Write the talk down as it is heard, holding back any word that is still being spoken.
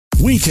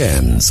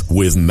Weekends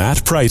with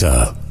Matt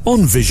Prater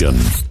on Vision.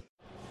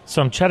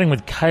 So I'm chatting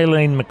with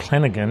Kaylene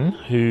McClenaghan,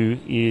 who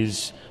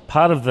is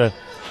part of the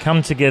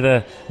Come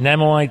Together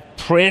Namoi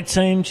prayer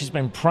team. She's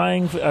been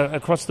praying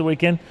across the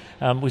weekend.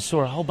 We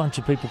saw a whole bunch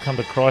of people come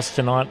to Christ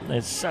tonight.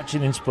 There's such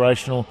an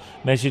inspirational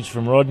message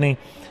from Rodney.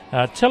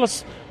 Tell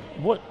us,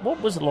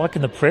 what was it like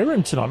in the prayer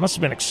room tonight? It must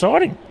have been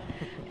exciting.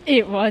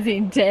 It was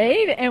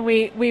indeed, and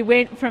we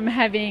went from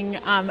having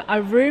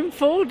a room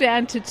full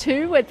down to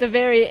 2 at the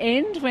very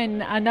end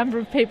when a number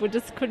of people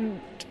just couldn't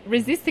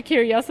resist the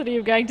curiosity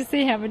of going to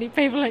see how many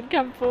people had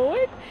come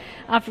forward,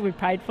 after we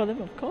prayed for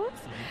them, of course.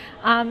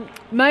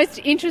 Most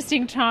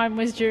interesting time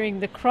was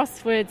during the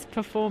crosswords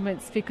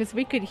performance, because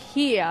we could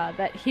hear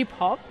that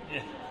hip-hop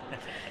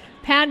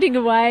pounding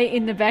away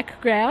in the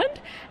background,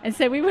 and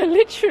so we were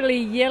literally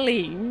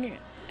yelling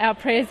our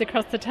prayers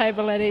across the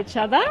table at each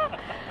other.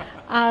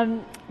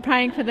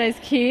 Praying for those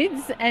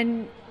kids,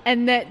 and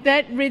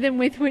that rhythm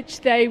with which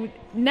they would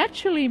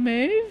naturally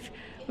move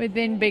would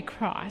then be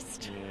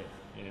Christ.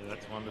 Yeah,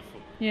 that's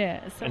wonderful.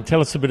 Yeah. And tell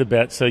us a bit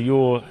about, so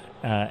your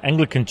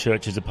Anglican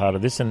church is a part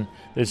of this, and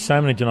there's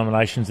so many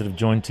denominations that have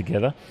joined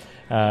together.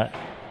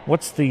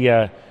 What's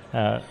the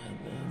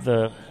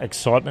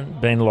excitement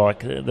been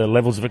like, the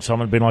levels of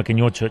excitement been like in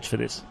your church for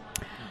this?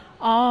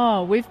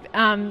 Oh, we've...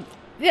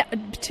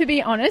 to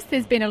be honest,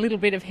 there's been a little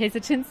bit of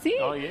hesitancy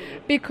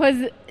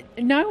because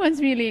no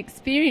one's really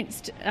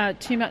experienced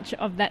too much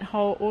of that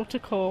whole altar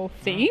call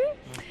thing.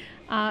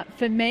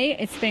 For me,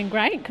 it's been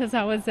great because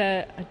I was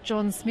a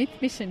John Smith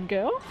mission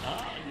girl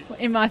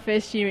in my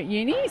first year at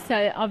uni,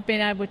 so I've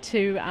been able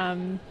to,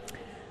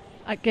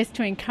 I guess,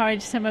 to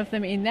encourage some of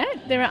them in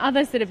that. There are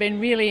others that have been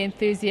really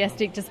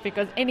enthusiastic just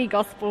because any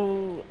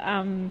gospel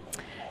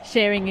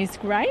sharing is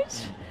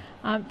great.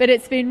 But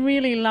it's been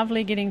really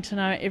lovely getting to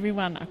know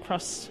everyone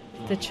across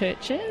the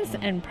churches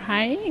and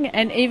praying.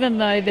 And even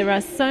though there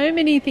are so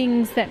many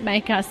things that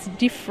make us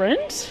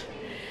different,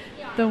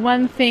 the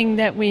one thing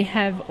that we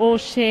have all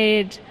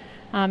shared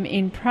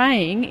in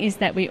praying is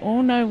that we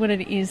all know what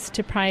it is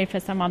to pray for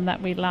someone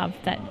that we love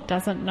that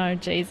doesn't know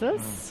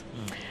Jesus.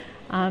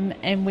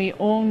 And we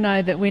all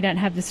know that we don't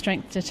have the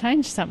strength to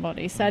change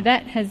somebody. So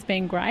that has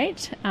been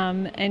great,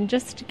 and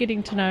just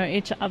getting to know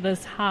each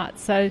other's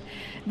hearts. So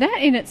that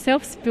in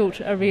itself's built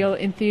a real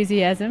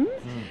enthusiasm,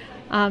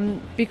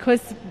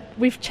 because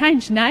we've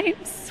changed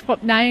names,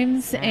 swapped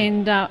names,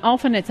 and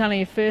often it's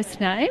only a first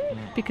name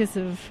because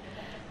of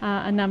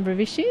a number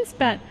of issues.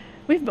 But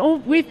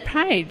we've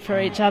prayed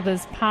for each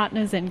other's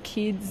partners and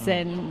kids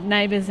and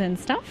neighbours and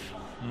stuff.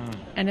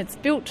 And it's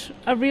built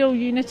a real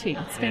unity.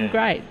 It's been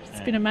great. It's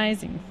been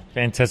amazing.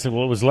 Fantastic.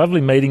 Well, it was lovely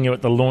meeting you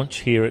at the launch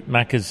here at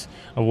Macca's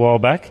a while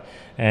back,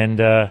 and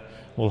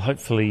we'll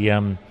hopefully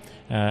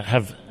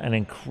have an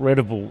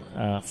incredible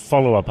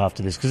follow-up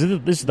after this,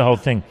 because this is the whole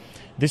thing.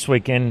 This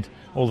weekend,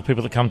 all the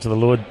people that come to the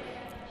Lord,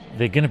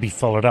 they're going to be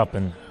followed up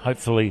and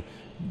hopefully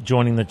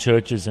joining the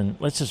churches, and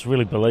let's just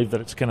really believe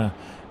that it's going to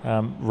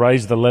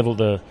raise the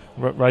level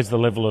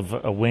of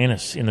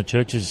awareness in the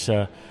churches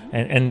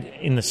and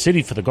in the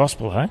city for the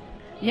gospel, hey?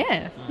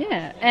 Yeah.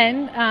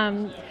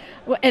 And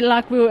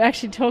like we were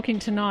actually talking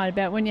tonight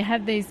about, when you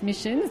have these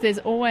missions, there's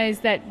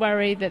always that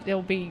worry that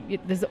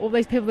there's all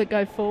these people that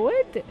go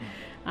forward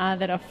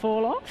that are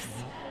fall-offs.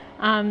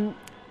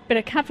 But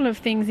a couple of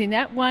things in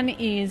that. One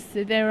is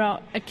that there are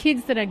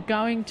kids that are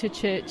going to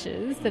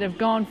churches that have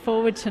gone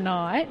forward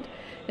tonight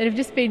that have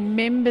just been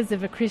members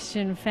of a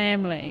Christian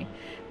family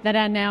that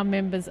are now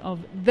members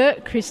of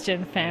the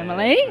Christian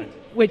family,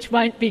 which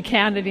won't be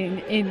counted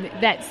in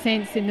that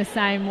sense in the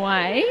same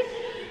way.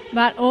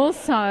 But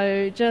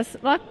also,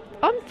 just like,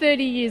 I'm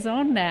 30 years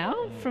on now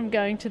from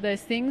going to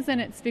those things,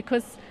 and it's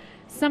because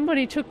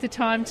somebody took the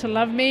time to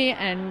love me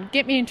and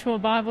get me into a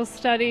Bible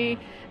study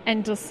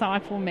and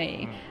disciple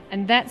me.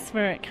 And that's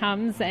where it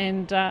comes.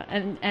 And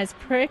as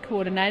prayer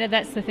coordinator,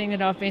 that's the thing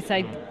that I've been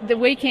saying. The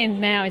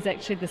weekend now is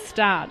actually the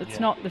start.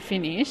 It's not the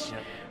finish.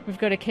 We've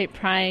got to keep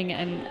praying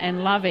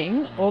and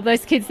loving all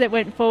those kids that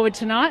went forward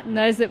tonight, and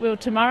those that will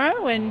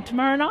tomorrow and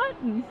tomorrow night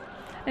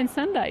and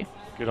Sunday.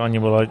 Good on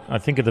you. Well, I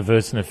think of the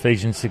verse in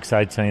Ephesians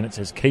 6:18. It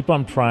says, keep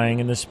on praying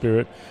in the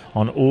Spirit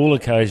on all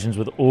occasions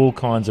with all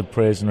kinds of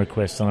prayers and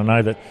requests. And I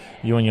know that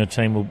you and your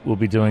team will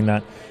be doing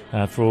that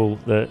for all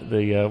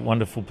the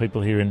wonderful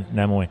people here in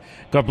Namoi.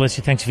 God bless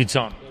you. Thanks for your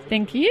time.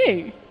 Thank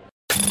you.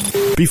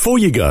 Before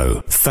you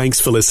go, thanks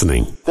for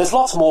listening. There's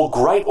lots more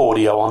great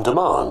audio on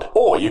demand,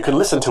 or you can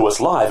listen to us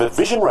live at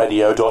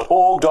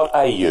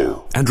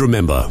visionradio.org.au. And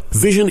remember,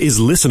 Vision is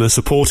listener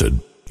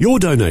supported. Your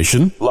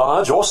donation,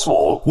 large or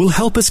small, will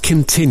help us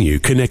continue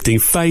connecting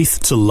faith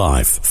to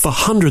life for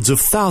hundreds of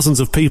thousands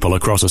of people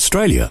across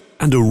Australia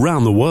and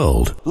around the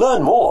world.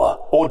 Learn more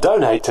or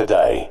donate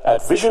today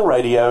at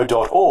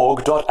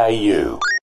visionradio.org.au.